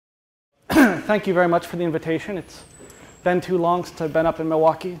thank you very much for the invitation. It's been too long since I've been up in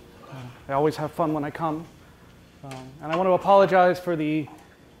Milwaukee. I always have fun when I come. And I want to apologize for the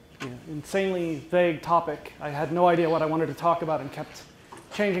insanely vague topic. I had no idea what I wanted to talk about and kept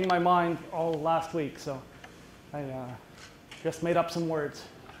changing my mind all last week. So I just made up some words.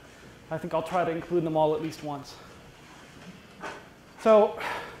 I think I'll try to include them all at least once. So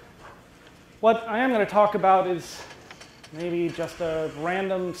what I am going to talk about is maybe just a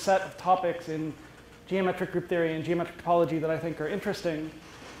random set of topics in geometric group theory and geometric topology that I think are interesting,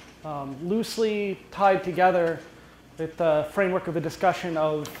 loosely tied together with the framework of the discussion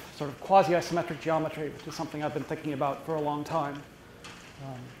of sort of quasi-isometric geometry, which is something I've been thinking about for a long time.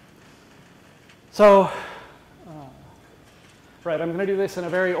 Right, I'm going to do this in a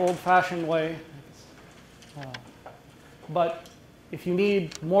very old-fashioned way. But if you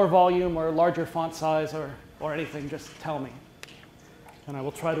need more volume or larger font size or anything, just tell me, and I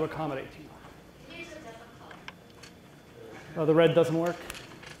will try to accommodate you. Use a different color. Oh, the red doesn't work?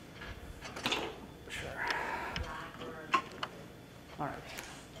 Sure. All right.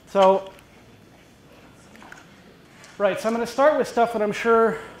 So I'm going to start with stuff that I'm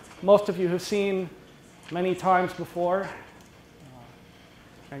sure most of you have seen many times before,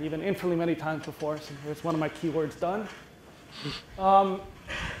 and even infinitely many times before, so here's one of my keywords done.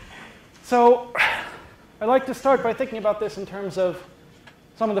 So I like to start by thinking about this in terms of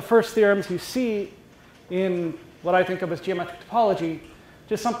some of the first theorems you see in what I think of as geometric topology,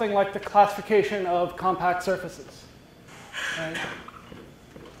 just something like the classification of compact surfaces. Right?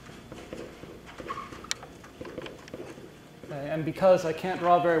 And because I can't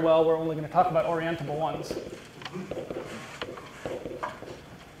draw very well, we're only going to talk about orientable ones.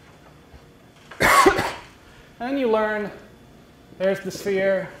 And you learn there's the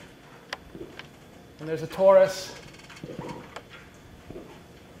sphere, and there's a torus,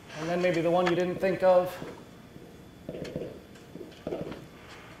 and then maybe the one you didn't think of.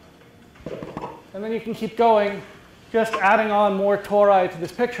 And then you can keep going, just adding on more tori to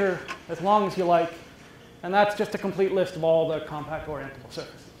this picture as long as you like. And that's just a complete list of all the compact orientable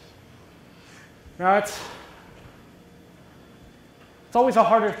surfaces. Now, it's always a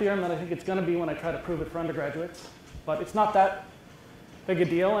harder theorem than I think it's going to be when I try to prove it for undergraduates. But it's not that big a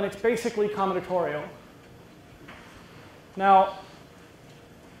deal, and it's basically combinatorial. Now,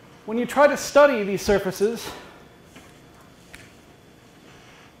 when you try to study these surfaces,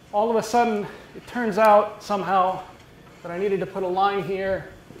 all of a sudden, it turns out somehow that I needed to put a line here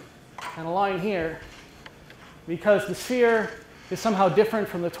and a line here, because the sphere is somehow different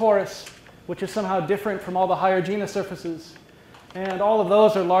from the torus, which is somehow different from all the higher genus surfaces. And all of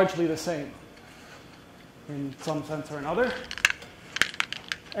those are largely the same in some sense or another.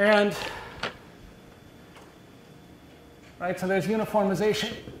 And right, so there's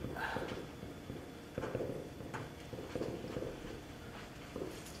uniformization.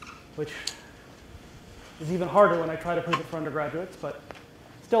 Which is even harder when I try to prove it for undergraduates, but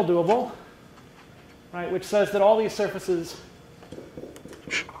still doable. Right, which says that all these surfaces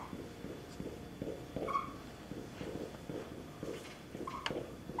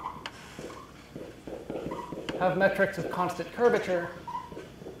have metrics of constant curvature,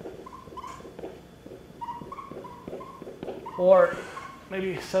 or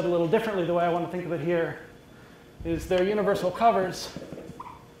maybe said a little differently, the way I want to think of it here is they're universal covers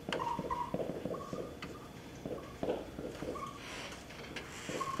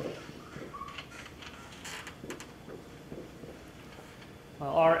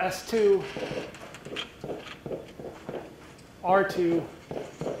are S2, R2,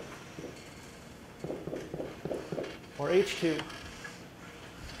 or H2.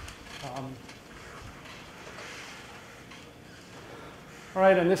 All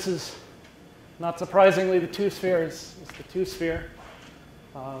right, and this is, not surprisingly, the two spheres. It's the two sphere.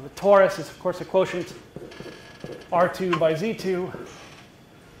 The torus is, of course, a quotient R2 by Z2.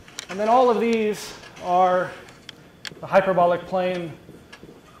 And then all of these are the hyperbolic plane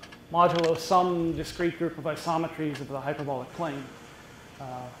modulo some discrete group of isometries of the hyperbolic plane.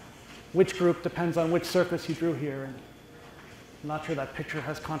 Which group depends on which surface you drew here. And I'm not sure that picture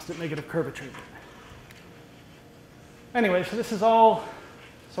has constant negative curvature. Anyway, so this is all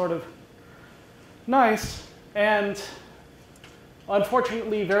sort of nice and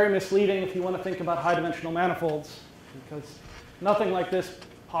unfortunately very misleading if you want to think about high-dimensional manifolds, because nothing like this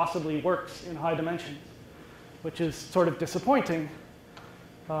possibly works in high dimensions, which is sort of disappointing.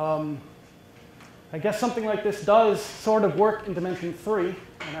 I guess something like this does sort of work in dimension 3,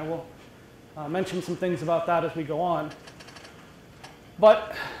 and I will mention some things about that as we go on.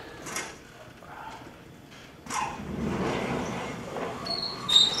 But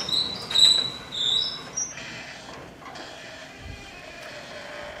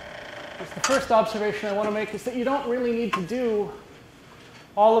first observation I want to make is that you don't really need to do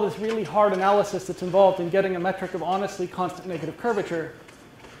all of this really hard analysis that's involved in getting a metric of honestly constant negative curvature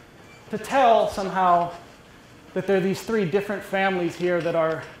to tell somehow that there are these three different families here that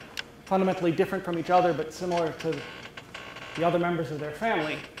are fundamentally different from each other but similar to the other members of their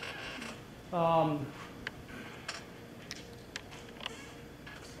family. So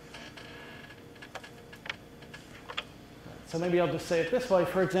maybe I'll just say it this way.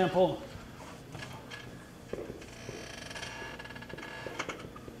 For example,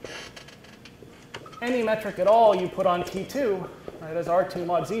 any metric at all you put on T2, right, as R2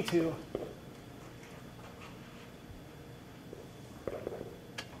 mod Z2,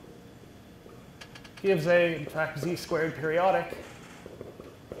 gives a, in fact, Z squared periodic.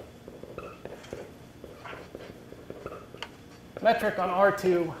 Metric on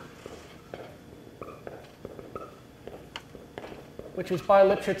R2, which is by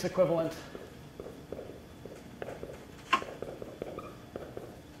Lipschitz equivalent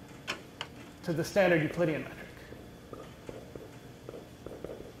to the standard Euclidean metric.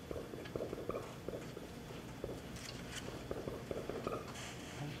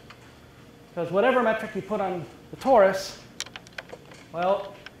 Because whatever metric you put on the torus,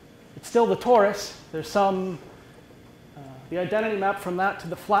 well, it's still the torus. There's some, the identity map from that to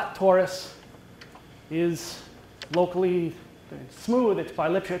the flat torus is locally smooth. It's by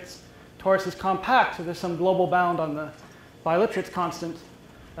Lipschitz. Torus is compact, so there's some global bound on the by Lipschitz constant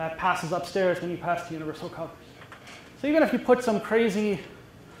that passes upstairs when you pass the universal covers. So even if you put some crazy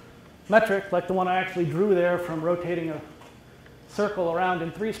metric, like the one I actually drew there from rotating a circle around in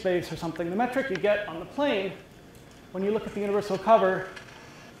 3 space or something, the metric you get on the plane when you look at the universal cover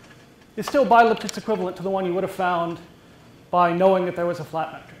is still by Lipschitz equivalent to the one you would have found by knowing that there was a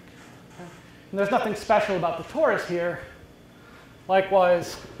flat metric. Okay? And there's nothing special about the torus here.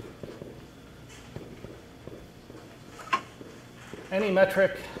 Likewise, any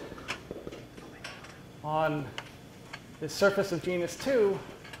metric on this surface of genus 2.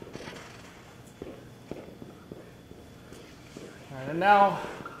 All right, and now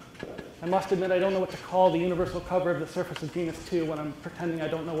I must admit I don't know what to call the universal cover of the surface of genus 2 when I'm pretending I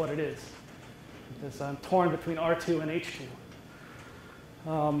don't know what it is, because I'm torn between R2 and H2.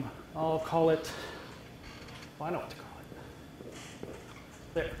 I'll call it, well, I know what to call it.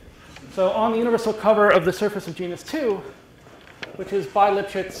 There. So on the universal cover of the surface of genus 2, which is by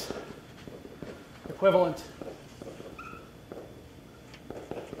Lipschitz equivalent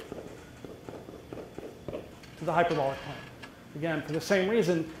to the hyperbolic plane. Again, for the same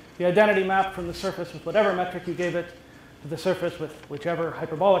reason, the identity map from the surface with whatever metric you gave it to the surface with whichever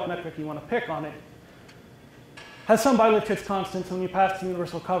hyperbolic metric you want to pick on it has some by Lipschitz constants. And when you pass the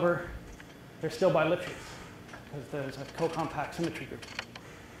universal cover, they're still by Lipschitz because there's a co-compact symmetry group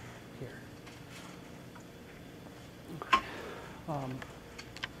here. Okay.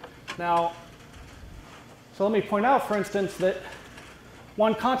 Now, so let me point out, for instance, that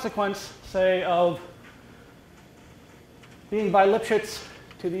one consequence, say, of being by Lipschitz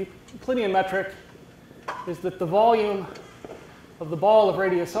to the Euclidean metric is that the volume of the ball of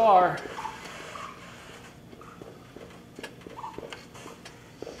radius r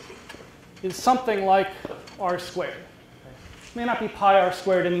is something like r squared. It may not be pi r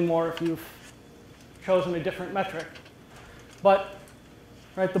squared anymore if you've chosen a different metric. But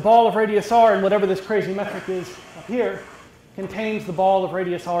right, the ball of radius r, and whatever this crazy metric is up here, contains the ball of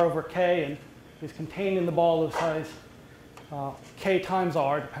radius r over k and is contained in the ball of size k times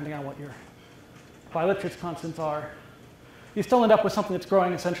r, depending on what your by Lipschitz constants are. You still end up with something that's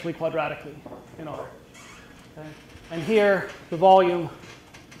growing essentially quadratically in r. Okay? And here, the volume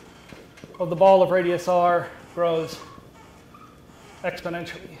of the ball of radius r grows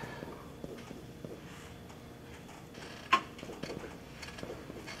exponentially.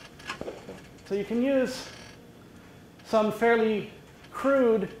 So you can use some fairly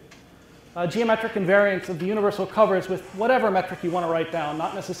crude geometric invariance of the universal covers with whatever metric you want to write down,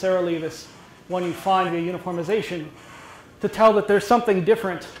 not necessarily this one you find via uniformization, to tell that there's something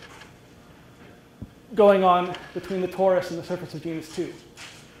different going on between the torus and the surface of genus 2.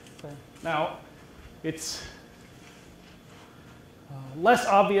 Okay. Now, it's less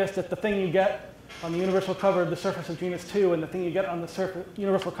obvious that the thing you get on the universal cover of the surface of genus 2 and the thing you get on the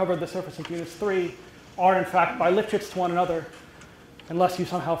universal cover of the surface of genus 3 are, in fact, by Lipschitz to one another, unless you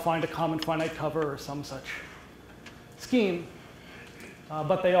somehow find a common finite cover or some such scheme.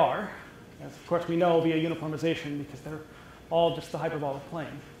 But they are, as of course we know via uniformization, because they're all just the hyperbolic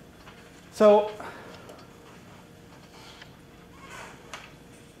plane. So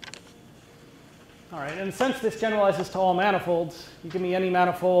all right, and since this generalizes to all manifolds, you give me any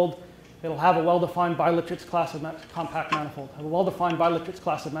manifold it'll have a well-defined bi-Lipschitz class of compact manifold, have a well-defined bi-Lipschitz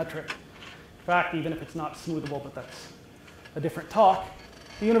class of metric. In fact, even if it's not smoothable, but that's a different talk.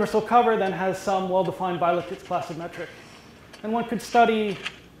 The universal cover then has some well-defined bi-Lipschitz class of metric. And one could study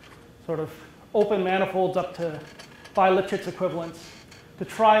sort of open manifolds up to bi-Lipschitz equivalents to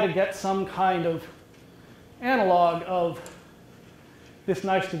try to get some kind of analog of this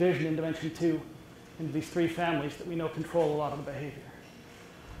nice division in dimension 2 into these three families that we know control a lot of the behavior.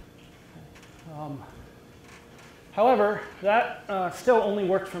 However, that still only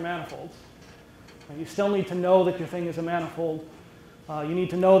works for manifolds. You still need to know that your thing is a manifold. You need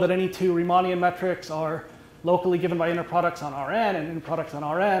to know that any two Riemannian metrics are locally given by inner products on Rn, and inner products on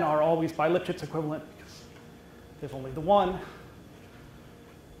Rn are always bi-Lipschitz equivalent because there's only the one.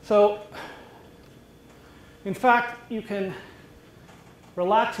 So, in fact, you can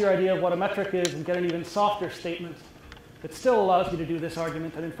relax your idea of what a metric is and get an even softer statement that still allows you to do this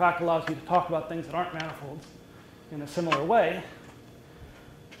argument and in fact allows you to talk about things that aren't manifolds in a similar way.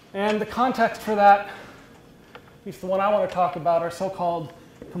 And the context for that, at least the one I want to talk about, are so-called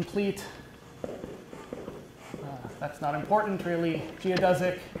complete, that's not important really,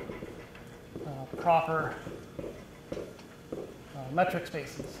 geodesic, proper metric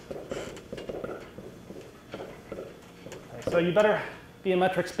spaces. Okay, so you better be a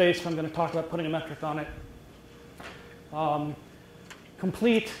metric space if I'm going to talk about putting a metric on it.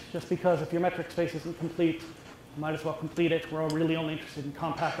 Complete, just because if your metric space isn't complete, you might as well complete it. We're really only interested in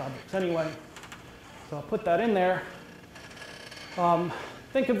compact objects anyway. So I'll put that in there.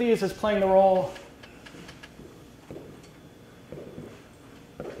 Think of these as playing the role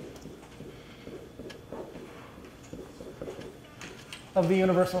of the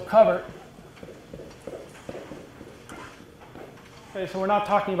universal cover. Okay, so we're not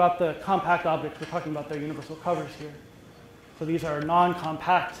talking about the compact objects, we're talking about their universal covers here. So these are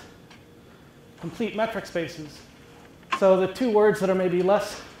non-compact, complete metric spaces. So the two words that are maybe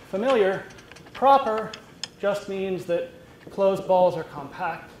less familiar, proper just means that closed balls are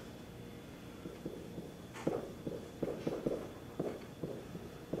compact.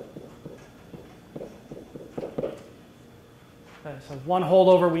 Okay, so one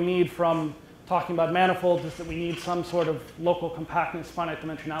holdover we need from talking about manifolds is that we need some sort of local compactness, finite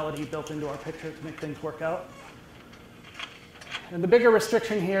dimensionality built into our picture to make things work out. And the bigger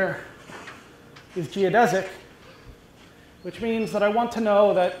restriction here is geodesic, which means that I want to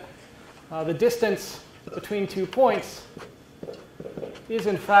know that the distance between 2 points is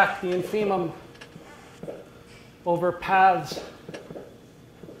in fact the infimum over paths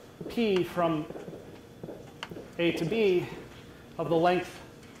p from A to B of the length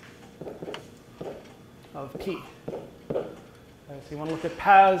of p. Okay, so you want to look at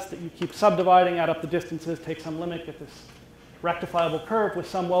paths that you keep subdividing, add up the distances, take some limit, get this rectifiable curve with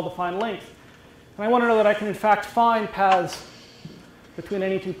some well-defined length. And I want to know that I can in fact find paths between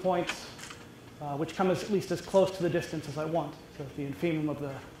any 2 points which come at least as close to the distance as I want. So the infimum of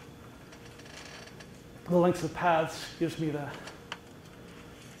the lengths of paths gives me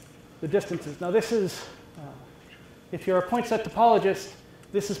the distances. Now this is, if you're a point set topologist,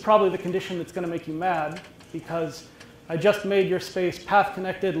 this is probably the condition that's going to make you mad, because I just made your space path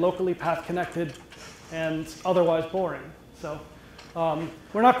connected, locally path connected, and otherwise boring. So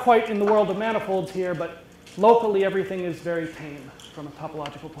we're not quite in the world of manifolds here, but locally everything is very tame from a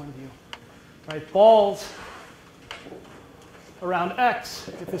topological point of view. Right? Balls around x,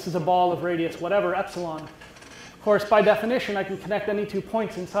 if this is a ball of radius whatever, epsilon, of course by definition I can connect any 2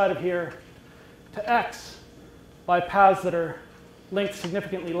 points inside of here to x by paths that are length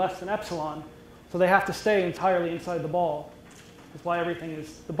significantly less than epsilon, so they have to stay entirely inside the ball. That's why everything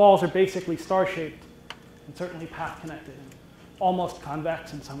is, the balls are basically star-shaped and certainly path-connected and almost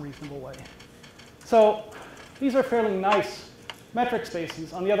convex in some reasonable way. So these are fairly nice metric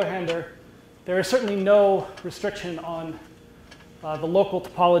spaces. On the other hand, there is certainly no restriction on the local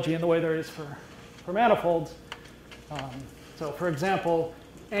topology in the way there is for manifolds. So for example,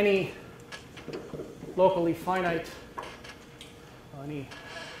 any locally finite,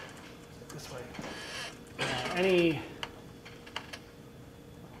 this way, any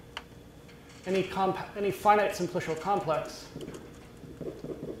finite simplicial complex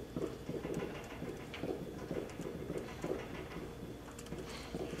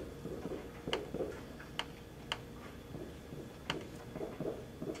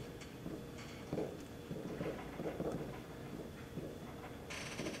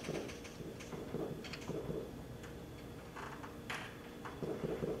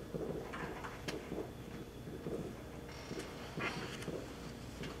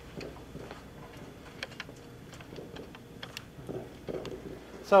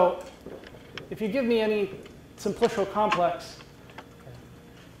So if you give me any simplicial complex,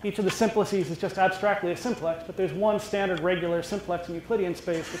 each of the simplices is just abstractly a simplex, but there's one standard regular simplex in Euclidean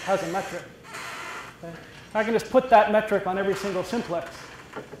space which has a metric. Okay? I can just put that metric on every single simplex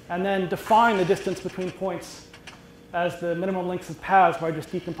and then define the distance between points as the minimum lengths of paths, where I just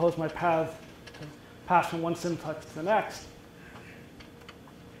decompose my path to pass from one simplex to the next.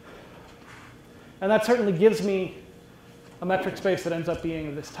 And that certainly gives me a metric space that ends up being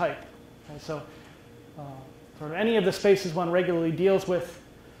of this type. Okay, so sort of any of the spaces one regularly deals with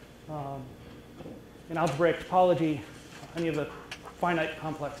in algebraic topology, any of the finite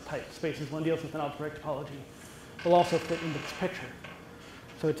complex type spaces one deals with in algebraic topology will also fit into this picture.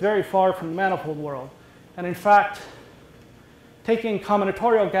 So it's very far from the manifold world. And in fact, taking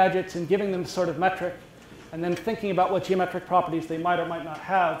combinatorial gadgets and giving them sort of metric, and then thinking about what geometric properties they might or might not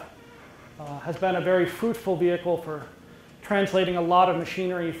have, has been a very fruitful vehicle for translating a lot of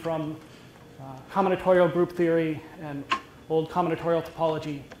machinery from combinatorial group theory and old combinatorial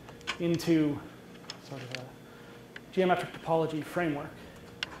topology into sort of a geometric topology framework.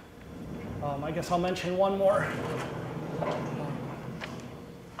 I guess I'll mention one more.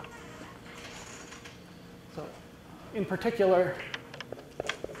 So, in particular,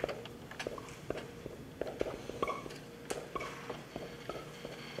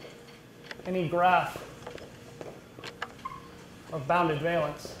 any graph of bounded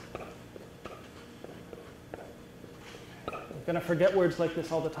valence. I'm going to forget words like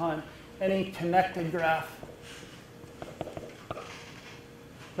this all the time. Any connected graph.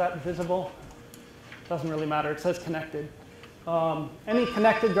 Is that visible? Doesn't really matter. It says connected. Any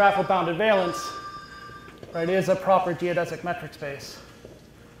connected graph of bounded valence, right, is a proper geodesic metric space.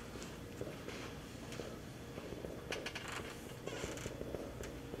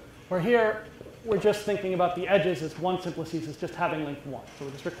 Where here, we're just thinking about the edges as one simplices as just having length 1. So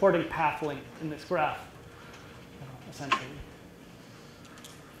we're just recording path length in this graph, essentially.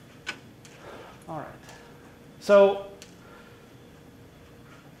 All right. So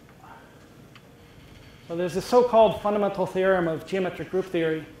there's this so-called fundamental theorem of geometric group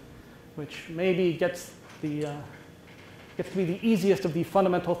theory, which maybe gets to be the easiest of the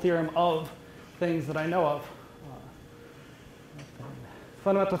fundamental theorem of things that I know of.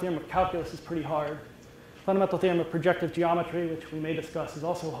 Fundamental theorem of calculus is pretty hard. Fundamental theorem of projective geometry, which we may discuss, is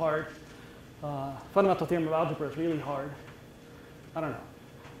also hard. Fundamental theorem of algebra is really hard. I don't know.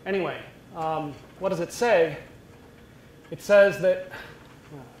 Anyway, what does it say? It says that,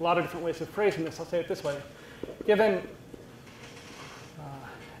 a lot of different ways of phrasing this, I'll say it this way. Given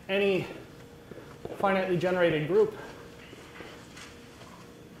any finitely generated group,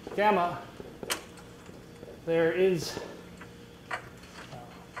 gamma, there is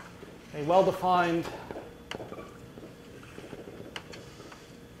a well-defined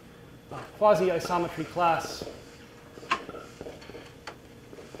quasi-isometry class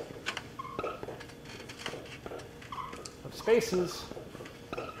of spaces.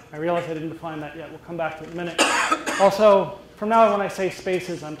 I realize I didn't define that yet. We'll come back to it in a minute. Also, from now on, when I say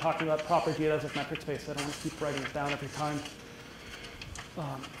spaces, I'm talking about proper geodesic metric space. I don't want to keep writing it down every time.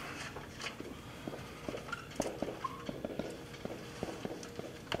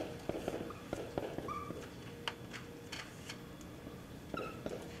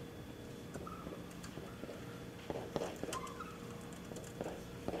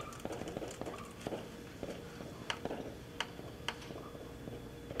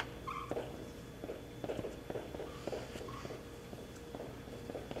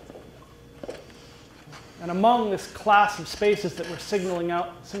 And among this class of spaces that we're singling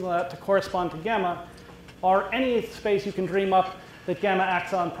out to correspond to gamma are any space you can dream up that gamma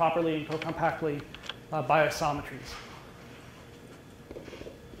acts on properly and co-compactly by isometries.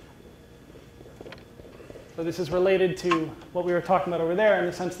 So this is related to what we were talking about over there in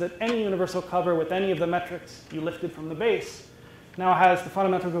the sense that any universal cover with any of the metrics you lifted from the base now has the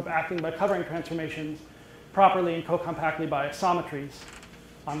fundamental group acting by covering transformations properly and co-compactly by isometries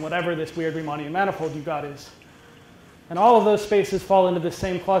on whatever this weird Riemannian manifold you got is. And all of those spaces fall into this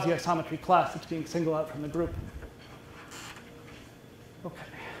same quasi-isometry class that's being singled out from the group. Okay.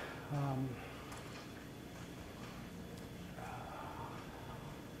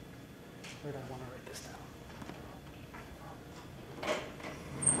 Where do I want to write this down?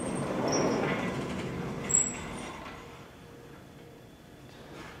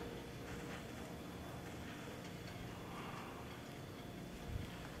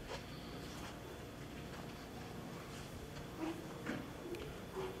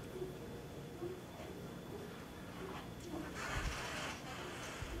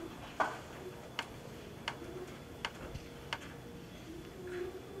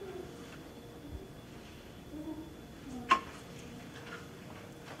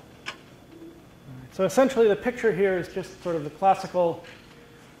 So essentially, the picture here is just sort of the classical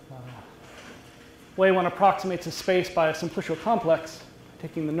way one approximates a space by a simplicial complex,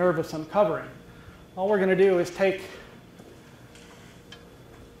 taking the nerve of some covering. All we're going to do is take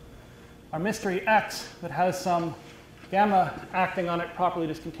our mystery X that has some gamma acting on it properly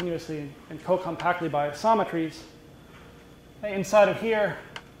discontinuously and co-compactly by isometries. Inside of here,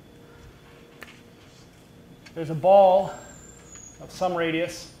 there's a ball of some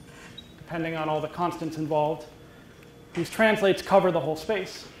radius, depending on all the constants involved. These translates cover the whole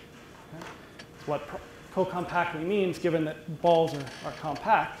space. That's what co-compactly means, given that balls are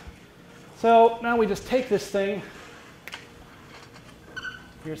compact. So now we just take this thing.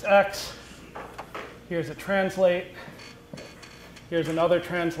 Here's X. Here's a translate. Here's another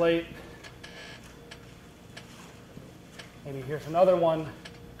translate. Maybe here's another one.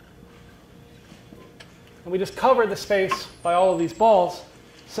 And we just cover the space by all of these balls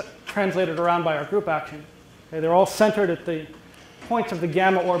translated around by our group action. Okay, they're all centered at the points of the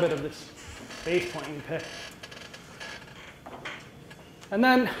gamma orbit of this base point we pick. And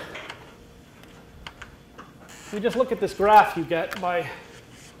then we just look at this graph you get by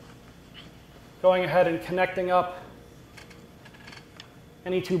going ahead and connecting up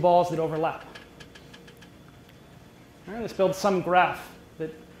any two balls that overlap. And this builds some graph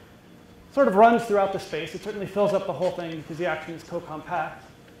that sort of runs throughout the space. It certainly fills up the whole thing because the action is co-compact.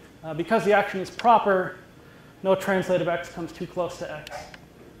 Because the action is proper, no translate of X comes too close to X.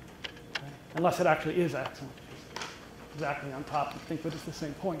 Okay? Unless it actually is X, exactly on top. You think that it's the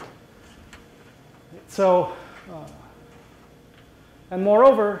same point. So, and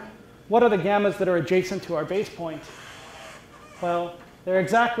moreover, what are the gammas that are adjacent to our base point? Well, they're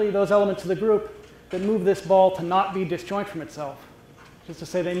exactly those elements of the group that move this ball to not be disjoint from itself. Just to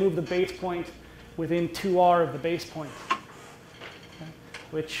say they move the base point within 2R of the base point, okay,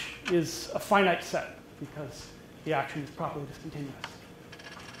 which is a finite set because the action is properly discontinuous.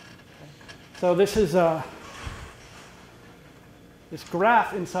 Okay. So this is this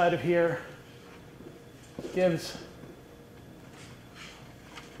graph inside of here gives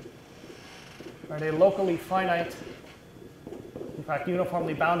a locally finite, in fact,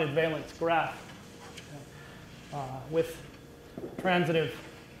 uniformly bounded valence graph with transitive,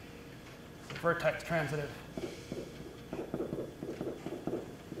 vertex transitive.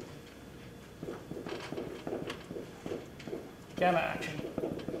 Gamma action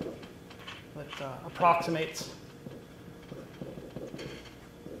that approximates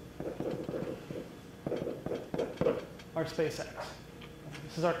our space X.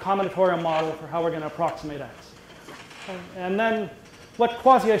 This is our combinatorial model for how we're going to approximate X. And then what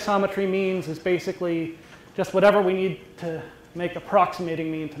quasi-isometry means is basically just whatever we need to make approximating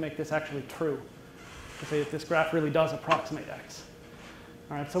mean to make this actually true, to say that this graph really does approximate X.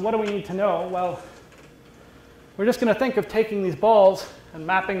 All right, so what do we need to know? Well, we're just going to think of taking these balls and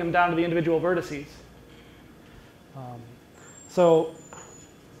mapping them down to the individual vertices. So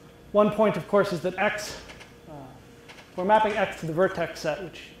one point, of course, is that X, we're mapping X to the vertex set,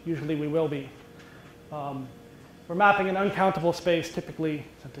 which usually we will be. We're mapping an uncountable space, typically,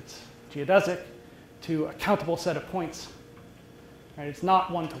 since it's geodesic, to a countable set of points. Right, it's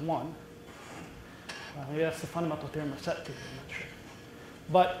not one-to-one. Maybe that's the fundamental theorem of set theory, I'm not sure.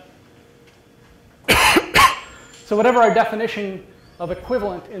 But so whatever our definition of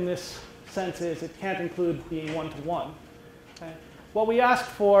equivalent in this sense is, it can't include being one-to-one. Okay? What we ask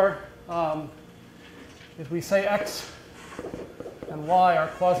for is we say X and Y are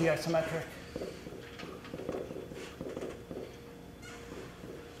quasi-isometric.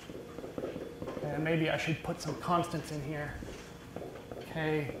 And maybe I should put some constants in here.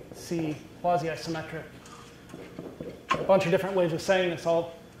 K, C, quasi-isometric. A bunch of different ways of saying this.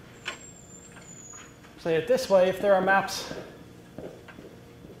 I'll say it this way. If there are maps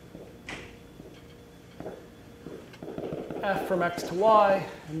F from X to Y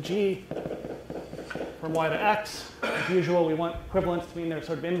and G from Y to X, as usual, we want equivalence to mean they're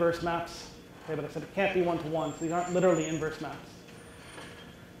sort of inverse maps. Okay, but I said it can't be one-to-one, so these aren't literally inverse maps.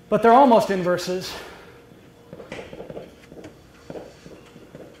 But they're almost inverses.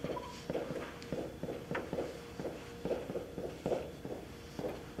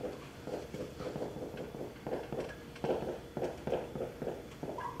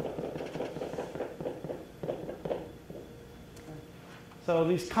 So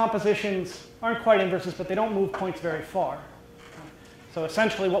these compositions aren't quite inverses, but they don't move points very far. So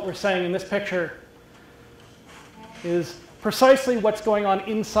essentially what we're saying in this picture is precisely what's going on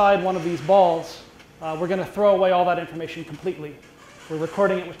inside one of these balls. We're going to throw away all that information completely. We're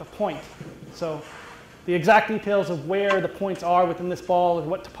recording it with a point. So the exact details of where the points are within this ball or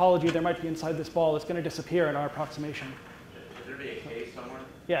what topology there might be inside this ball is going to disappear in our approximation. Should there be a case somewhere?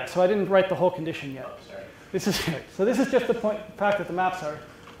 Yeah, so I didn't write the whole condition yet. Oh, sorry. This is just the fact that the maps are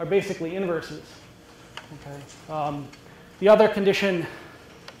basically inverses. Okay. The other condition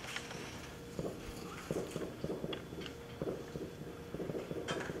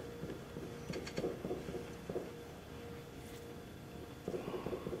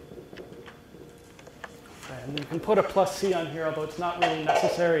and you can put a plus C on here, although it's not really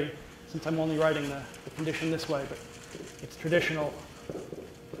necessary since I'm only writing the condition this way, but it's traditional.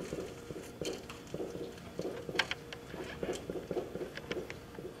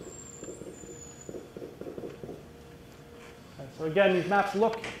 So again, these maps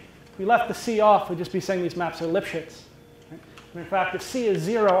look, if we left the C off, we'd just be saying these maps are Lipschitz. Right? And in fact, if C is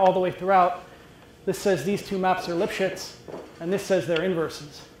 0 all the way throughout, this says these two maps are Lipschitz, and this says they're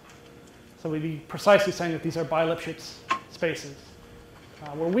inverses. So we'd be precisely saying that these are bi-Lipschitz spaces.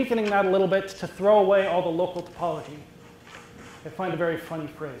 We're weakening that a little bit to throw away all the local topology. I find a very funny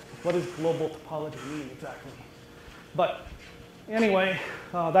phrase. What does global topology mean exactly? But anyway,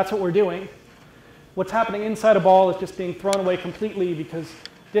 that's what we're doing. What's happening inside a ball is just being thrown away completely because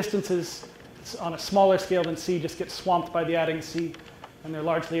distances on a smaller scale than C just get swamped by the adding C, and they're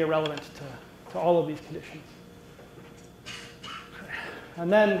largely irrelevant to all of these conditions.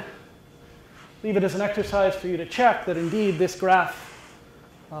 And then leave it as an exercise for you to check that indeed this graph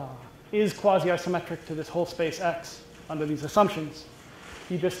is quasi-isometric to this whole space X under these assumptions.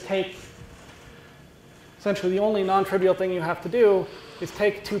 You just take, essentially the only non-trivial thing you have to do is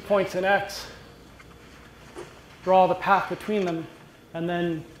take 2 points in X, draw the path between them, and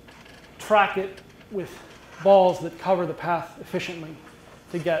then track it with balls that cover the path efficiently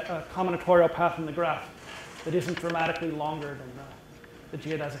to get a combinatorial path in the graph that isn't dramatically longer than the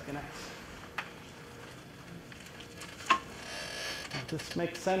geodesic in X. Does this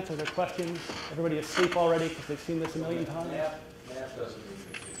make sense? Are there questions? Everybody asleep already because they've seen this a million times? Math doesn't mean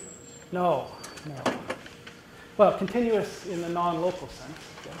continuous. No. Well, continuous in the non-local sense.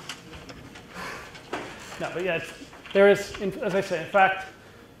 Yes. No, but yeah, there is, as I say, in fact,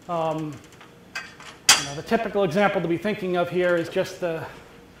 the typical example to be thinking of here is just the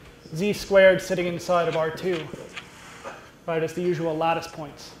z squared sitting inside of R2, right, as the usual lattice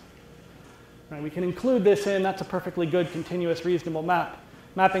points. Right, we can include this in. That's a perfectly good continuous reasonable map.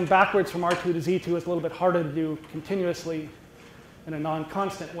 Mapping backwards from R2 to Z2 is a little bit harder to do continuously in a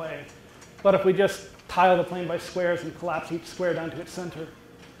non-constant way. But if we just tile the plane by squares and collapse each square down to its center,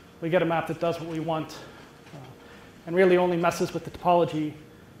 we get a map that does what we want and really only messes with the topology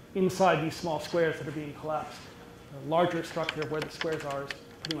inside these small squares that are being collapsed. The larger structure of where the squares are is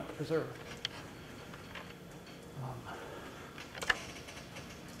pretty much preserved.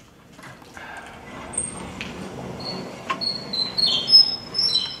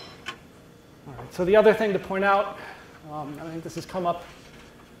 All right, so the other thing to point out, and I think this has come up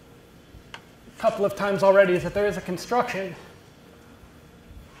a couple of times already, is that there is a construction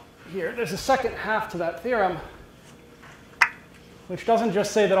here. There's a second half to that theorem, which doesn't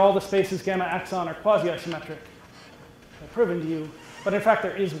just say that all the spaces gamma axon are quasi-isometric, I've proven to you, but in fact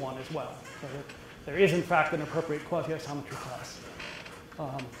there is one as well. So there is in fact an appropriate quasi-isometry class.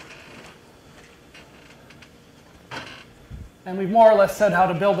 And we've more or less said how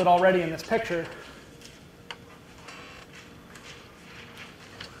to build it already in this picture.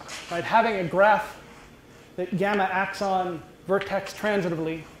 Right, having a graph that gamma axon vertex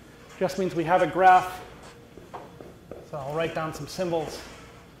transitively just means we have a graph. So I'll write down some symbols.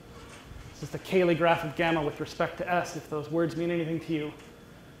 This is the Cayley graph of gamma with respect to S, if those words mean anything to you.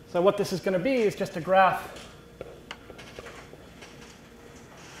 So what this is going to be is just a graph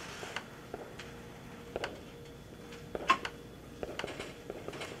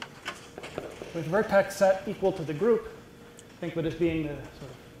with vertex set equal to the group. Think of it as being the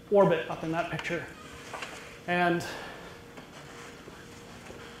sort of orbit up in that picture. And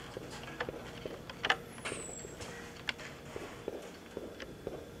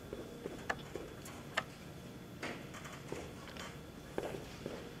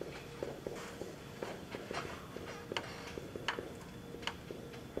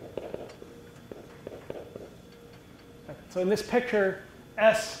so in this picture,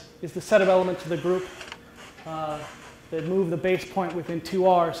 S is the set of elements of the group that move the base point within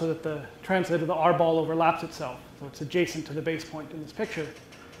 2R so that the translator of the R ball overlaps itself. So it's adjacent to the base point in this picture.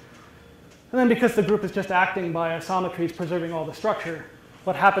 And then because the group is just acting by isometries preserving all the structure,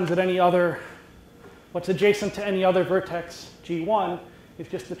 what happens at any other, what's adjacent to any other vertex, G1, is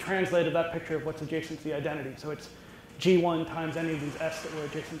just the translate of that picture of what's adjacent to the identity. So it's G1 times any of these S that were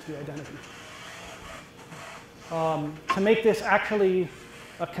adjacent to the identity. to make this actually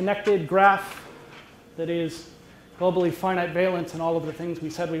a connected graph that is globally finite valence and all of the things we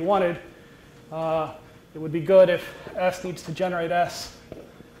said we wanted, it would be good if S needs to generate S.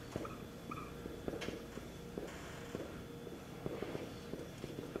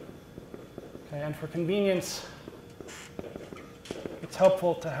 Okay, and for convenience, it's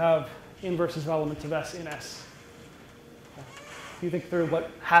helpful to have inverses of elements of S in S. If you think through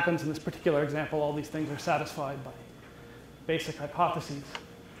what happens in this particular example, all these things are satisfied by basic hypotheses.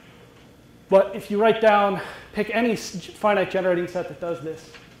 But if you write down, pick any finite generating set that does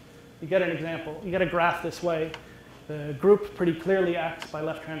this, you get an example. You get a graph this way. The group pretty clearly acts by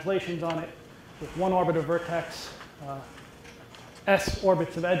left translations on it with one orbit of vertex, S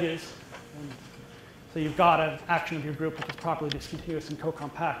orbits of edges. And so you've got an action of your group which is properly discontinuous and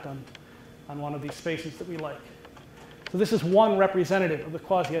co-compact on one of these spaces that we like. So this is one representative of the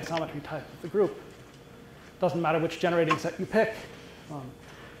quasi-isometry type of the group. Doesn't matter which generating set you pick.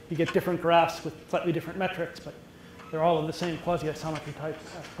 You get different graphs with slightly different metrics, but they're all of the same quasi-isometry type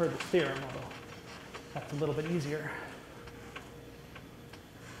as per this theorem, although that's a little bit easier.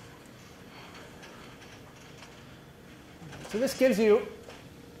 So this gives you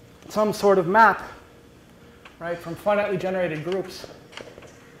some sort of map, right, from finitely generated groups.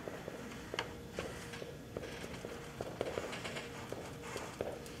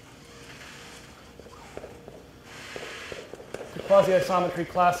 To quasi-isometry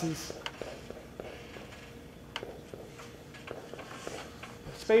classes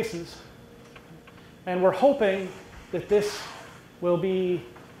of spaces. And we're hoping that this will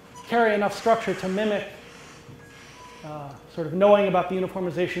carry enough structure to mimic sort of knowing about the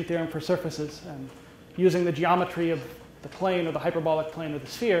uniformization theorem for surfaces and using the geometry of the plane or the hyperbolic plane of the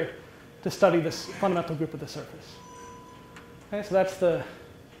sphere to study this fundamental group of the surface. Okay, so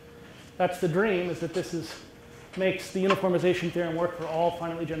that's the dream, is that this makes the uniformization theorem work for all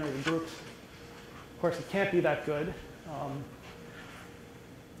finitely generated groups. Of course, it can't be that good.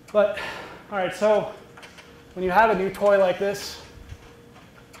 But, all right, so when you have a new toy like this,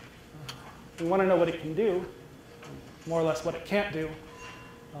 you want to know what it can do, more or less what it can't do.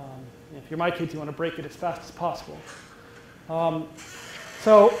 If you're my kids, you want to break it as fast as possible.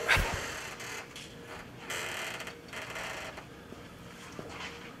 So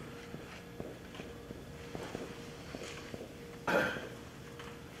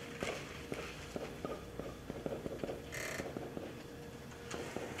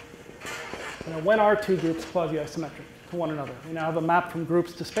when are two groups quasi-isometric to one another? We now have a map from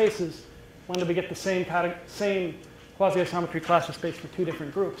groups to spaces. When do we get the same quasi-isometry class of space for two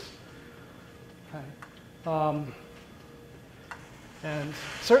different groups? Okay. And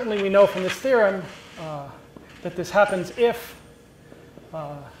certainly we know from this theorem that this happens if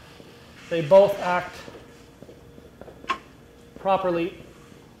they both act properly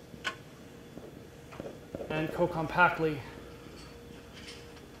and co-compactly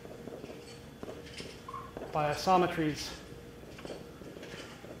by isometries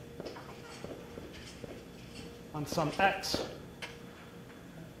on some x.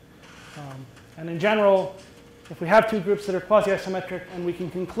 And in general, if we have two groups that are quasi-isometric and we can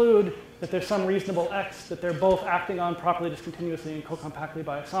conclude that there's some reasonable x that they're both acting on properly discontinuously and co-compactly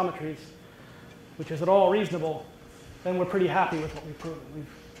by isometries, which is at all reasonable, then we're pretty happy with what we've proven.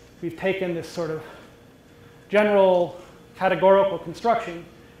 We've taken this sort of general categorical construction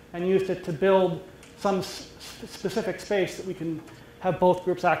and used it to build some specific space that we can have both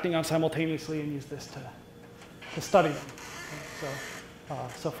groups acting on simultaneously and use this to study them. Okay,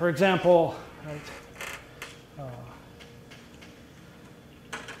 so for example, right,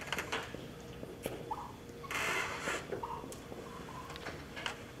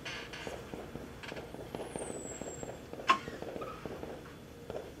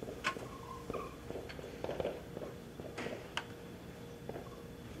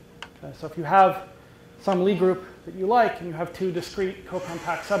 so if you have some Lie group that you like and you have two discrete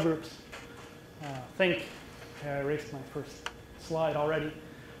co-compact subgroups, okay, I erased my first slide already,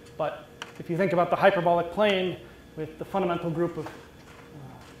 but if you think about the hyperbolic plane with the fundamental group of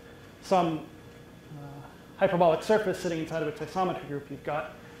some hyperbolic surface sitting inside of its isometry group, you've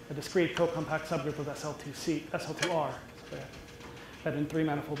got a discrete co-compact subgroup of SL2R. So that in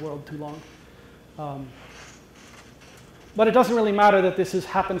three-manifold world too long. But it doesn't really matter that this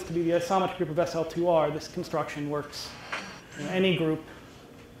happens to be the isometry group of SL2R. This construction works in any group.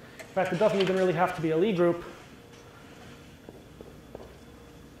 In fact, it doesn't even really have to be a Lie group.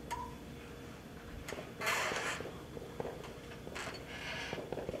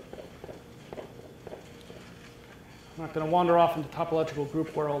 I'm not going to wander off into topological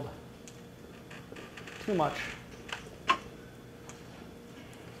group world too much.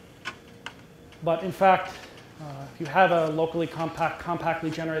 But in fact, if you have a locally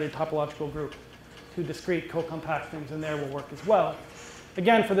compactly generated topological group, two discrete co-compact things in there will work as well.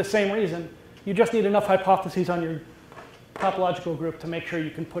 Again, for the same reason, you just need enough hypotheses on your topological group to make sure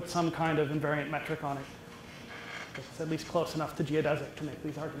you can put some kind of invariant metric on it. It's at least close enough to geodesic to make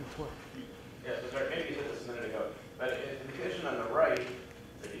these arguments work. Yeah, so sorry, maybe you said this a minute ago, but in the condition on the right,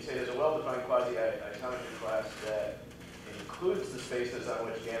 you say there's a well-defined quasi-isometry class that includes the spaces on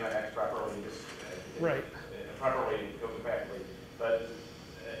which gamma acts properly right. Properly co-compactly, but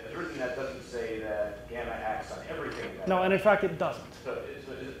as written, that doesn't say that gamma acts on everything. No, and in fact, it doesn't. So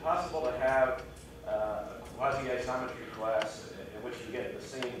is it possible to have a quasi-isometry class in which you get the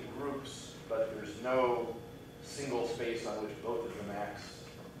same groups, but there's no single space on which both of them acts?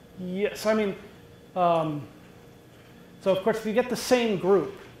 Yes, I mean, so of course, if you get the same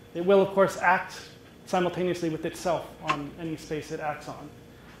group, it will, of course, act simultaneously with itself on any space it acts on.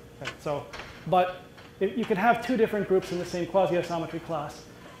 Okay, so, but you can have two different groups in the same quasi-isometry class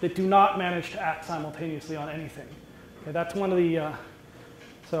that do not manage to act simultaneously on anything. Okay, that's one of the,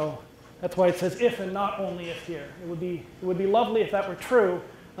 so that's why it says if and not only if here. It would be lovely if that were true.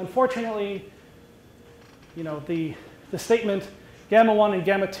 Unfortunately, you know, the statement gamma 1 and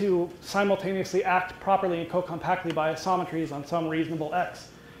gamma 2 simultaneously act properly and co-compactly by isometries on some reasonable x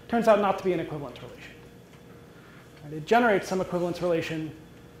turns out not to be an equivalence relation. Right? It generates some equivalence relation,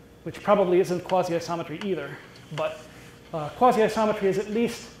 which probably isn't quasi-isometry either, but quasi-isometry is at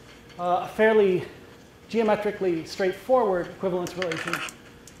least a fairly geometrically straightforward equivalence relation,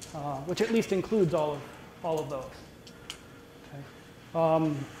 which at least includes all of those.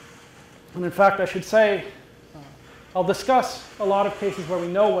 Okay. And in fact, I should say, I'll discuss a lot of cases where we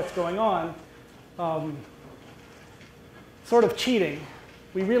know what's going on, sort of cheating.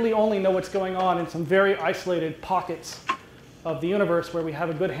 We really only know what's going on in some very isolated pockets of the universe where we have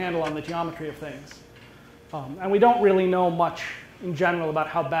a good handle on the geometry of things. And we don't really know much in general about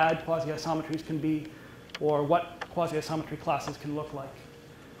how bad quasi-isometries can be or what quasi-isometry classes can look like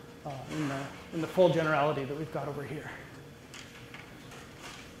in the full generality that we've got over here.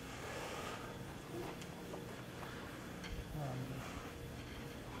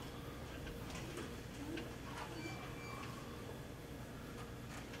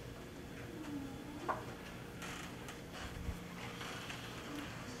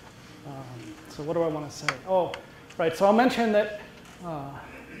 So what do I want to say? Oh, right. So I'll mention that. Oh,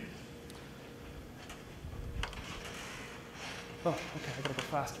 okay. I gotta go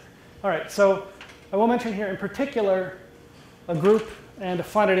faster. All right. So I will mention here, in particular, a group and a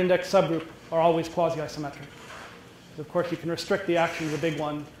finite index subgroup are always quasi-isometric. Of course, you can restrict the action of the big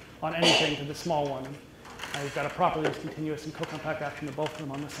one on anything to the small one. And you've got a properly discontinuous and co-compact action of both of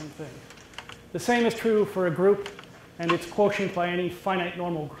them on the same thing. The same is true for a group and its quotient by any finite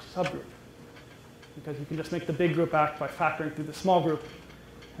normal subgroup, because you can just make the big group act by factoring through the small group.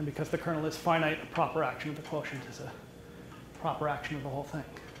 And because the kernel is finite, a proper action of the quotient is a proper action of the whole thing.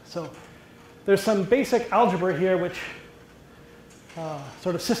 So there's some basic algebra here which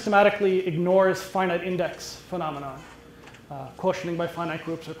sort of systematically ignores finite index phenomenon, quotienting by finite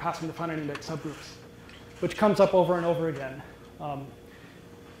groups or passing to finite index subgroups, which comes up over and over again.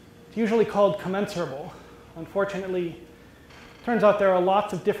 It's usually called commensurable. Unfortunately, turns out there are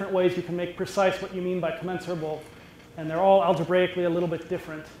lots of different ways you can make precise what you mean by commensurable, and they're all algebraically a little bit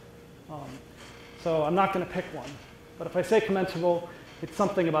different. So I'm not going to pick one. But if I say commensurable, it's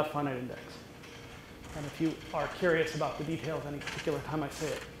something about finite index. And if you are curious about the details any particular time I say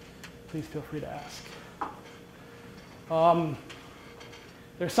it, please feel free to ask.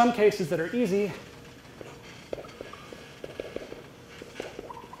 There's some cases that are easy.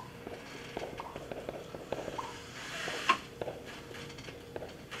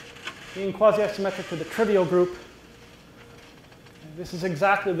 Being quasi-isometric to the trivial group, this is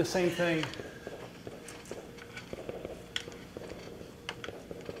exactly the same thing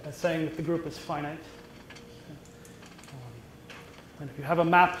as saying that the group is finite. And if you have a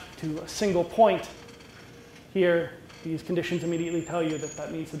map to a single point here, these conditions immediately tell you that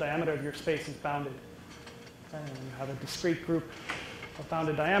that means the diameter of your space is bounded. And when you have a discrete group of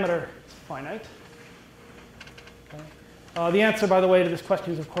bounded diameter, it's finite. Okay. The answer, by the way, to this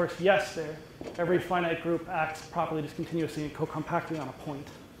question is, of course, yes. Every finite group acts properly discontinuously and co-compactly on a point.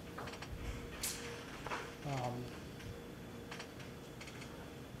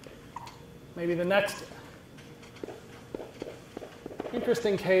 Maybe the next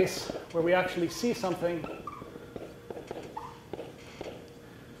interesting case where we actually see something.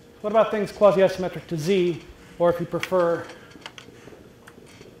 What about things quasi-isometric to Z, or if you prefer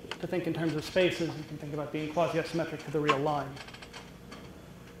to think in terms of spaces, you can think about being quasi-isometric to the real line.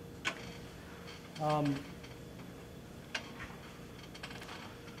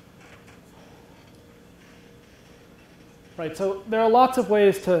 Right, so there are lots of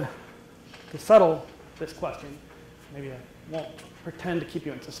ways to settle this question. Maybe I won't pretend to keep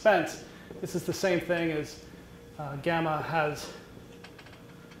you in suspense. This is the same thing as gamma has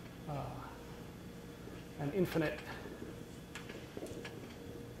an infinite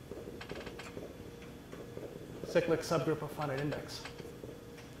cyclic subgroup of finite index.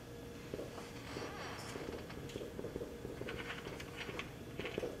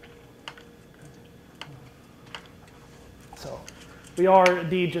 So we are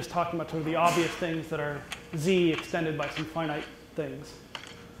indeed just talking about sort of the obvious things that are z extended by some finite things.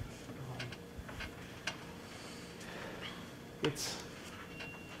 It's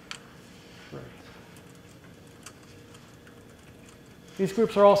right. These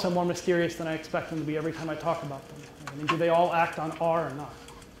groups are also more mysterious than I expect them to be every time I talk about them. I mean, do they all act on R or not?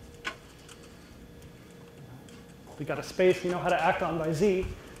 We've got a space we know how to act on by z,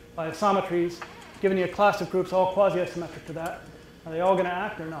 by isometries. Given you a class of groups all quasi-isometric to that, are they all going to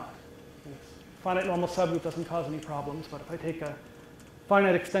act or not? Finite normal subgroup doesn't cause any problems, but if I take a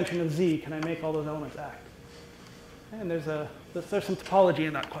finite extension of z, can I make all those elements act? And there's some topology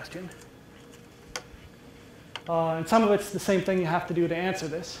in that question. And some of it's the same thing you have to do to answer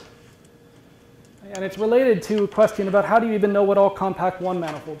this. And it's related to a question about how do you even know what all compact 1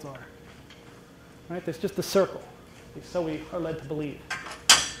 manifolds are? Right? There's just a circle, so we are led to believe.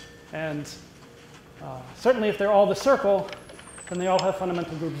 And certainly if they're all the circle, then they all have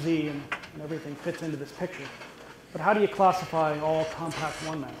fundamental group z, and everything fits into this picture. But how do you classify all compact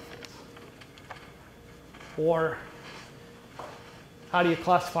 1 manifolds? Or how do you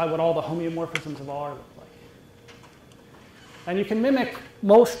classify what all the homeomorphisms of R look like? And you can mimic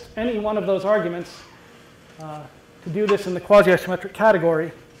any one of those arguments to do this in the quasi-isometric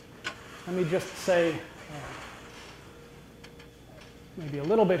category. Let me just say maybe a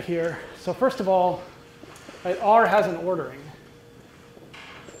little bit here. So first of all, right, R has an ordering.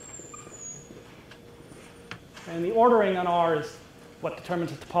 And the ordering on R is what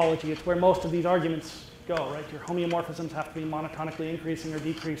determines the topology. It's where most of these arguments go, right? Your homeomorphisms have to be monotonically increasing or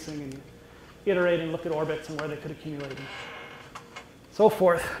decreasing, and you iterate and look at orbits and where they could accumulate and so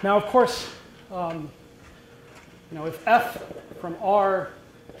forth. Now, of course, if f from R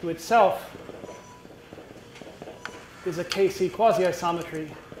to itself is a KC quasi-isometry,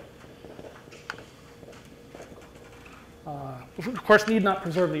 of course, need not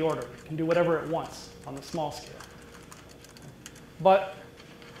preserve the order. It can do whatever it wants on the small scale. But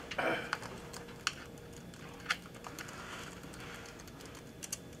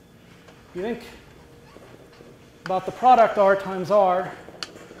you think about the product R times R.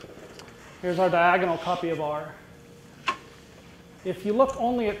 Here's our diagonal copy of R. If you look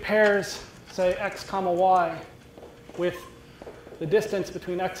only at pairs, say x comma y, with the distance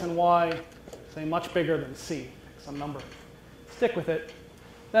between x and y, say much bigger than c, some number, stick with it,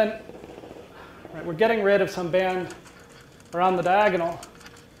 then right, we're getting rid of some band around the diagonal,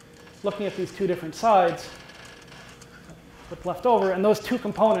 looking at these two different sides, what's left over, and those two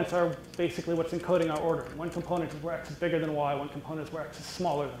components are basically what's encoding our ordering. One component is where x is bigger than y, one component is where x is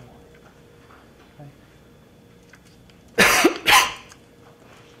smaller than y. Okay.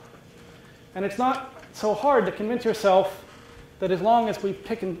 And it's not so hard to convince yourself that as long as we've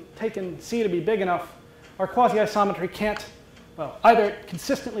taken C to be big enough, our quasi-isometry can't, well, either it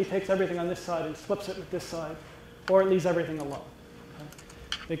consistently takes everything on this side and flips it with this side, or it leaves everything alone. Okay?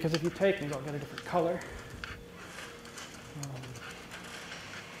 Because if you take, maybe I'll get a different color.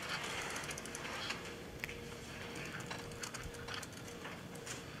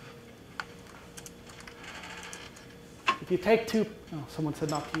 If you take two, oh, someone said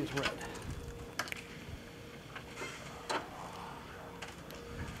not to use red.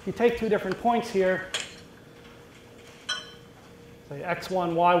 If you take two different points here, say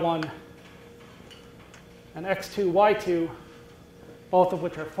x1, y1, and x2, y2, both of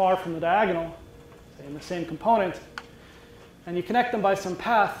which are far from the diagonal, say in the same component, and you connect them by some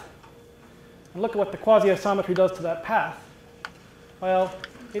path, and look at what the quasi-isometry does to that path. Well,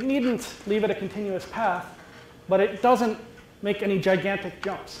 it needn't leave it a continuous path, but it doesn't make any gigantic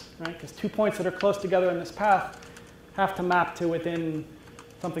jumps, right? Because 2 points that are close together in this path have to map to within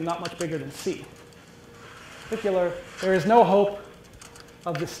something not much bigger than C. In particular, there is no hope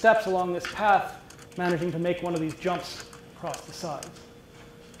of the steps along this path managing to make one of these jumps across the sides.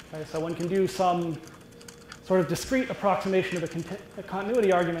 Okay, so one can do some sort of discrete approximation of a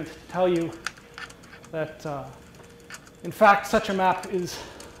continuity argument to tell you that, in fact, such a map is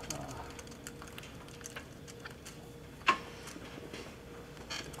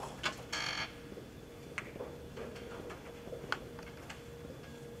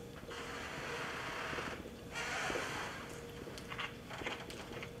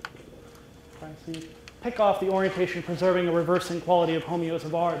So you pick off the orientation preserving or reversing quality of homeos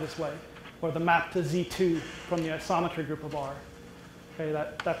of R this way, or the map to Z2 from the isometry group of R. Okay,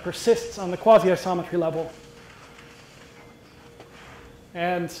 that persists on the quasi-isometry level.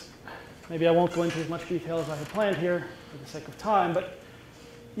 And maybe I won't go into as much detail as I had planned here for the sake of time, but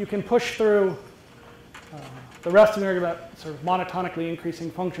you can push through the rest of the argument about sort of monotonically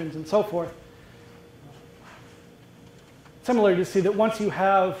increasing functions and so forth. Similarly, you see that once you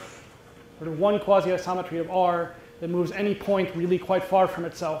have sort of one quasi-isometry of R that moves any point really quite far from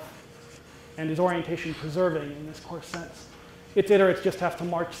itself and is orientation preserving in this coarse sense, its iterates just have to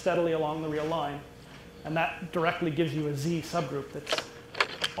march steadily along the real line. And that directly gives you a Z subgroup that's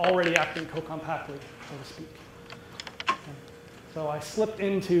already acting co-compactly, so to speak. Okay. So I slipped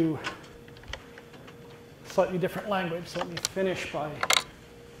into slightly different language, so let me finish by,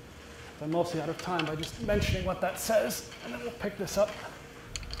 I'm mostly out of time, by just mentioning what that says, and then we'll pick this up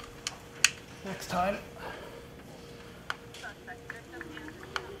next time.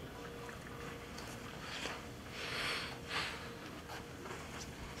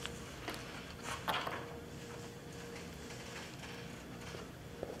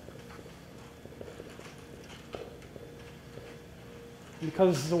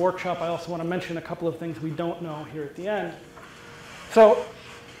 Because this is a workshop, I also want to mention a couple of things we don't know here at the end. So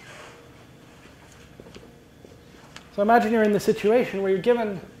imagine you're in the situation where you're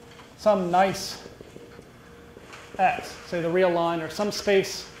given some nice x, say the real line, or some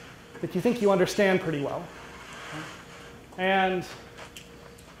space that you think you understand pretty well. Okay?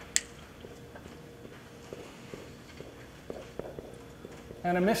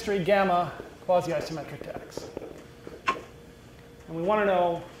 And a mystery gamma quasi-isometric to x. And we want to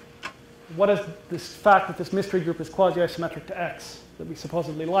know, what does this fact that this mystery group is quasi-isometric to x that we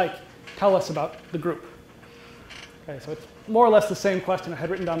supposedly like tell us about the group? Okay, so it's more or less the same question I had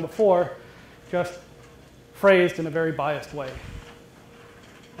written down before, just phrased in a very biased way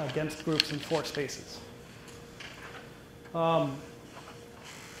against groups in 4 spaces. Now,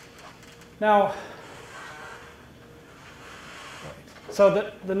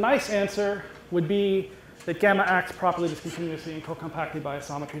 so the nice answer would be that gamma acts properly discontinuously and co-compactly by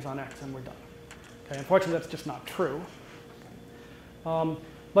isometries on x, and we're done. Okay, unfortunately, that's just not true.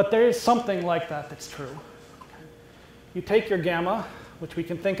 But there is something like that that's true. Okay. You take your gamma, which we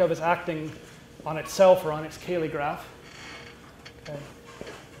can think of as acting on itself or on its Cayley graph. Okay.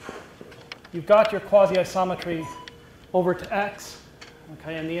 You've got your quasi-isometry over to x,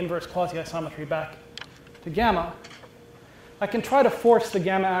 okay, and the inverse quasi-isometry back to gamma. I can try to force the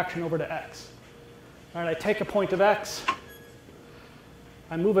gamma action over to x. All right, I take a point of x,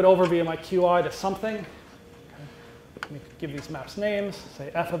 I move it over via my qi to something. Okay. Let me give these maps names,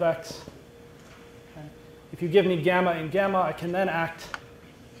 say f of x. Okay. If you give me gamma in gamma, I can then act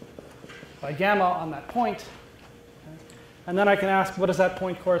by gamma on that point. Okay. And then I can ask, what does that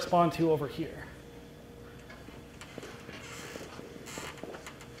point correspond to over here?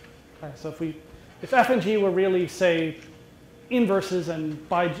 Okay, so if f and g were really, say, inverses and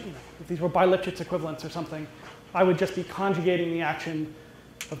if these were bi-Lipschitz equivalents or something, I would just be conjugating the action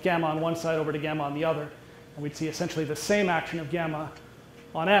of gamma on one side over to gamma on the other. And we'd see essentially the same action of gamma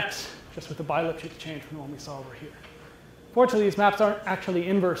on x, just with the bi-Lipschitz change from the one we saw over here. Fortunately, these maps aren't actually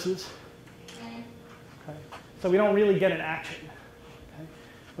inverses. Okay. So we don't really get an action. Okay.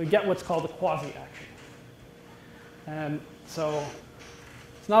 We get what's called a quasi-action. And so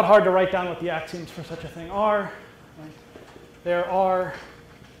it's not hard to write down what the axioms for such a thing are. Right? There are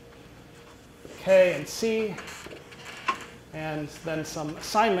K and C, and then some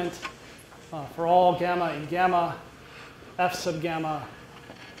assignment for all gamma in gamma, F sub gamma,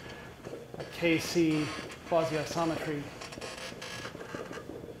 KC quasi-isometry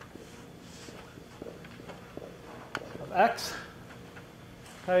of X.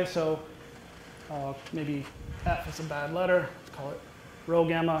 Okay, so maybe F is a bad letter. Let's call it rho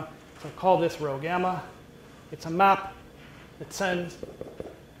gamma. So call this rho gamma. It's a map that sends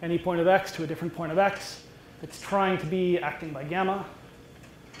any point of x to a different point of x that's trying to be acting by gamma.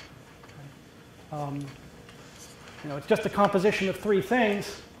 It's just a composition of 3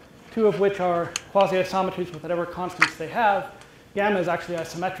 things, 2 of which are quasi-isometries with whatever constants they have. Gamma is actually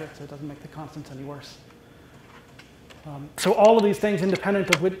isometric, so it doesn't make the constants any worse. So all of these things,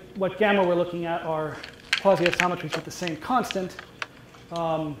 independent of what gamma we're looking at, are quasi-isometries with the same constant.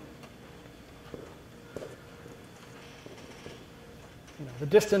 The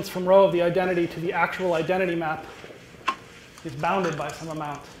distance from rho of the identity to the actual identity map is bounded by some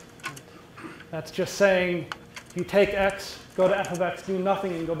amount. That's just saying you take x, go to f of x, do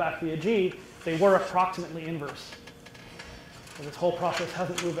nothing, and go back via g. They were approximately inverse. So this whole process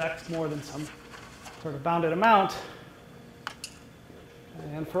hasn't moved x more than some sort of bounded amount.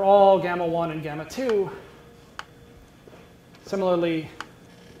 And for all gamma 1 and gamma 2, similarly,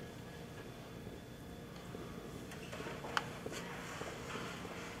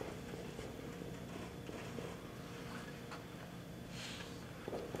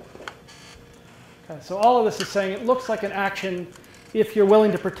 okay, so all of this is saying it looks like an action if you're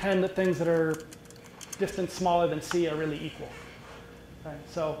willing to pretend that things that are distance smaller than c are really equal. Okay,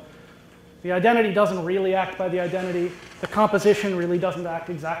 so the identity doesn't really act by the identity. The composition really doesn't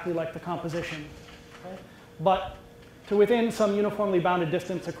act exactly like the composition. Okay? But to within some uniformly bounded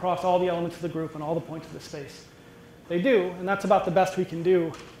distance across all the elements of the group and all the points of the space, they do. And that's about the best we can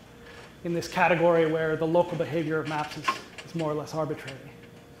do in this category where the local behavior of maps is more or less arbitrary.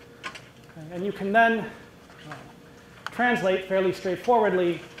 Okay? And you can then translate fairly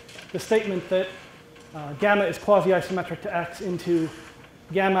straightforwardly the statement that gamma is quasi-isometric to x into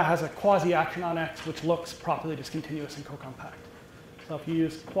gamma has a quasi-action on x which looks properly discontinuous and co-compact. So if you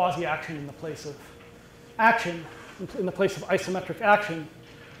use quasi-action in the place of action, in the place of isometric action,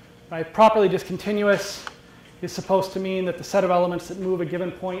 right, properly discontinuous is supposed to mean that the set of elements that move a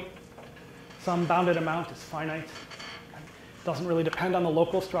given point, some bounded amount, is finite. It doesn't really depend on the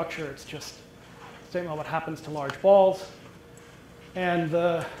local structure. It's just a statement about what happens to large balls. And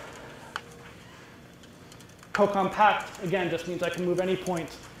the co-compact, again, just means I can move any point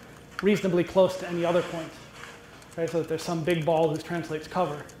reasonably close to any other point. Okay, so that there's some big ball whose translates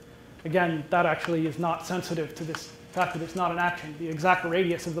cover. Again, that actually is not sensitive to this fact that it's not an action. The exact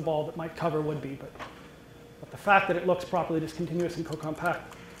radius of the ball that might cover would be, but the fact that it looks properly discontinuous and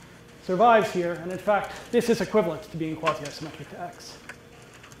co-compact survives here. And in fact, this is equivalent to being quasi-isometric to x.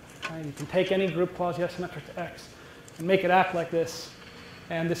 Okay, you can take any group quasi-isometric to x and make it act like this.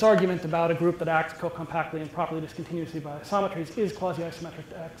 And this argument about a group that acts co-compactly and properly discontinuously by isometries is quasi-isometric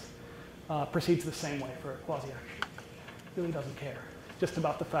to x proceeds the same way for a quasi-action. It really doesn't care. Just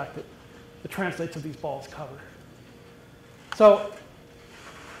about the fact that the translates of these balls cover. So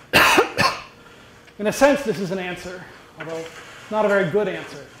in a sense, this is an answer, although not a very good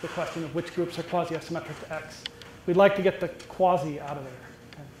answer to the question of which groups are quasi-isometric to x. We'd like to get the quasi out of there.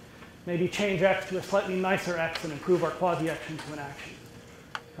 Okay? Maybe change x to a slightly nicer x and improve our quasi-action to an action.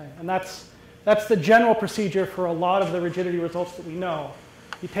 Okay? And that's the general procedure for a lot of the rigidity results that we know.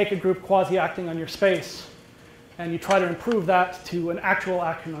 You take a group quasi-acting on your space, and you try to improve that to an actual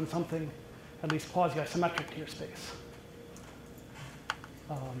action on something at least quasi-isometric to your space.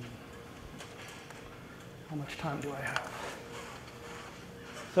 How much time do I have?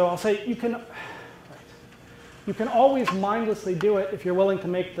 So I'll say you can always mindlessly do it if you're willing to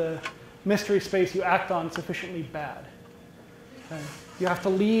make the mystery space you act on sufficiently bad. Okay? You have to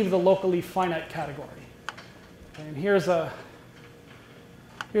leave the locally finite category. Okay? And here's an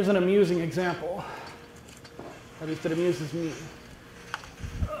amusing example. At least it amuses me.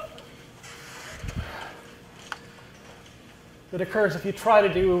 That occurs if you try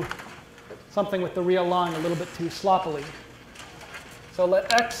to do something with the real line a little bit too sloppily. So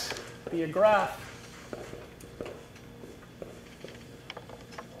let x be a graph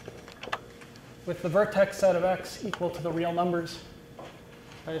with the vertex set of x equal to the real numbers.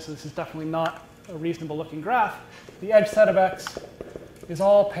 Okay, so this is definitely not a reasonable looking graph. The edge set of x is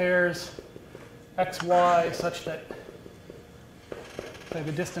all pairs x, y such that say,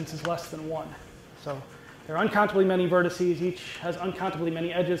 the distance is less than 1. So there are uncountably many vertices. Each has uncountably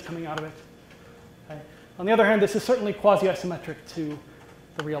many edges coming out of it. Okay. On the other hand, this is certainly quasi-isometric to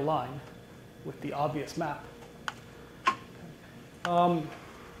the real line with the obvious map. Okay.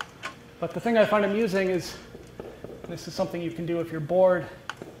 But the thing I find amusing is, this is something you can do if you're bored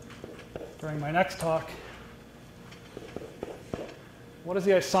during my next talk. What does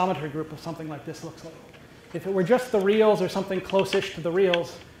the isometry group of something like this look like? If it were just the reals or something close-ish to the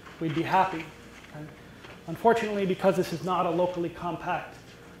reals, we'd be happy. Okay? Unfortunately, because this is not a locally compact,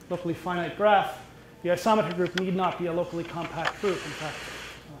 locally finite graph, the isometry group need not be a locally compact group. In fact,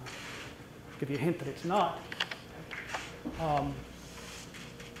 I'll give you a hint that it's not.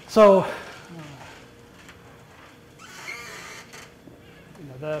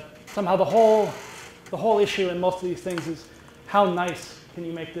 Somehow the whole issue in most of these things is how nice can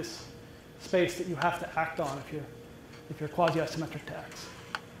you make this space that you have to act on if you're quasi-isometric to x.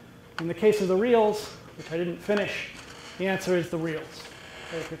 In the case of the reals, which I didn't finish, the answer is the reals.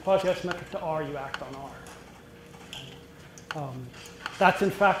 Okay, if you're quasi-isometric to R, you act on R. That's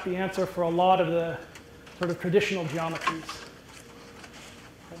in fact the answer for a lot of the sort of traditional geometries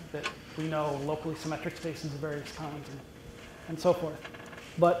that we know, locally symmetric spaces of various kinds and so forth.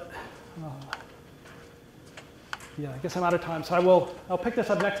 But yeah, I guess I'm out of time. So I'll pick this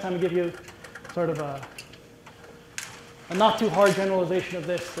up next time and give you sort of a not too hard generalization of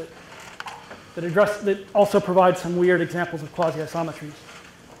this that also provides some weird examples of quasi-isometries.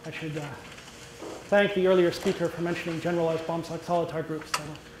 I should thank the earlier speaker for mentioning generalized Bohm-Solitar groups.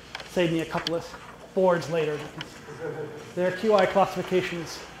 That'll save me a couple of boards later. Their QI classification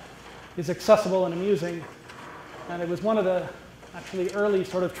is accessible and amusing. And it was one of the actually early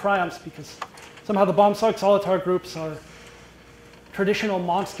sort of triumphs because somehow the Bohm-Solitar groups are traditional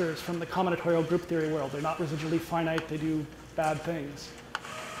monsters from the combinatorial group theory world. They're not residually finite. They do bad things.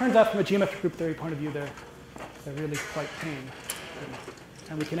 Turns out from a geometric group theory point of view, they're really quite tame.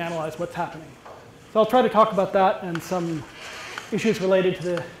 And we can analyze what's happening. So I'll try to talk about that and some issues related to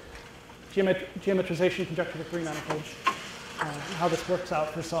the geometrization conjecture of three manifolds, and how this works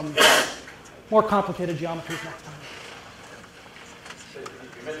out for some more complicated geometries next time. So your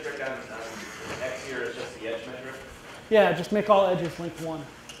metric on X here is just the edge metric? Yeah, just make all edges length 1.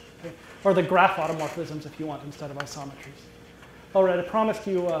 Okay? Or the graph automorphisms if you want instead of isometries. All right, I promised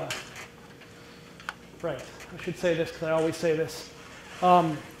you, right, I should say this because I always say this.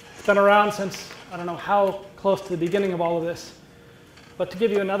 It's been around since, I don't know how close to the beginning of all of this. But to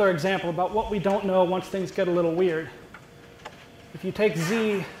give you another example about what we don't know once things get a little weird. If you take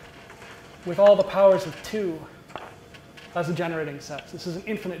Z with all the powers of 2 as a generating set, this is an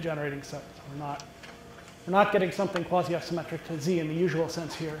infinite generating set. So we're not getting something quasi-symmetric to Z in the usual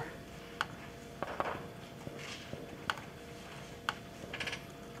sense here.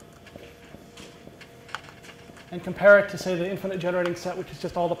 And compare it to, say, the infinite generating set, which is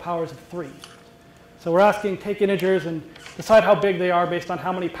just all the powers of 3. So we're asking, take integers and decide how big they are based on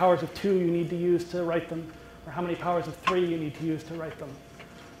how many powers of 2 you need to use to write them, or how many powers of 3 you need to use to write them.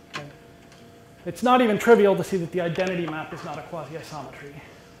 Okay. It's not even trivial to see that the identity map is not a quasi-isometry,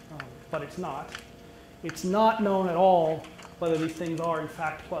 but it's not. It's not known at all whether these things are, in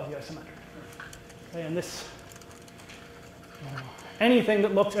fact, quasi-isometric. Okay, and this, anything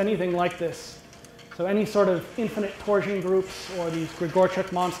that looks anything like this, so any sort of infinite torsion groups or these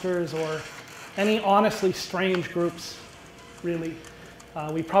Grigorchuk monsters or any honestly strange groups, really,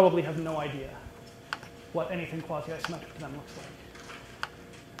 we probably have no idea what anything quasi-isometric to them looks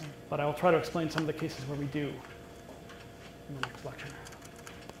like. But I will try to explain some of the cases where we do in the next lecture.